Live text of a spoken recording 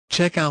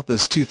Check out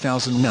this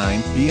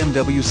 2009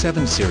 BMW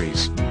 7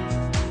 Series.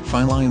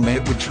 Fineline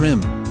Matte Wood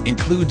Trim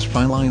includes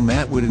Fineline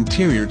Matte Wood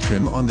interior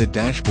trim on the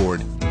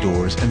dashboard,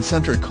 doors and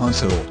center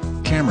console.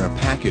 Camera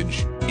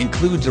package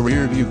includes a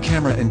rear view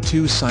camera and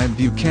 2 side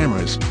view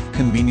cameras.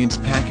 Convenience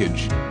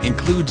package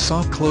includes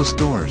soft close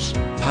doors,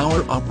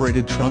 power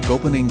operated trunk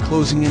opening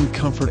closing and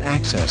comfort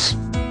access.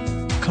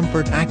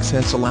 Comfort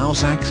access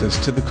allows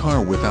access to the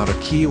car without a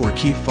key or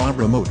key fob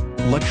remote.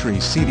 Luxury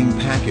seating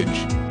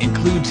package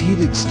includes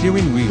heated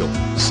steering wheel,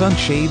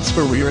 sunshades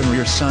for rear and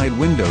rear side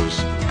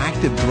windows,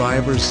 active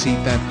driver's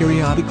seat that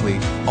periodically,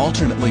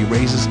 alternately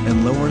raises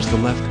and lowers the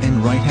left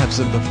and right halves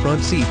of the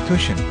front seat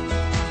cushion.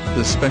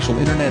 The special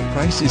internet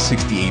price is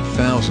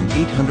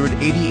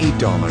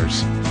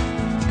 $68,888.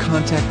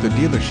 Contact the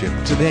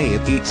dealership today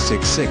at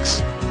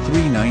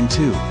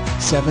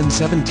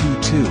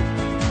 866-392-7722.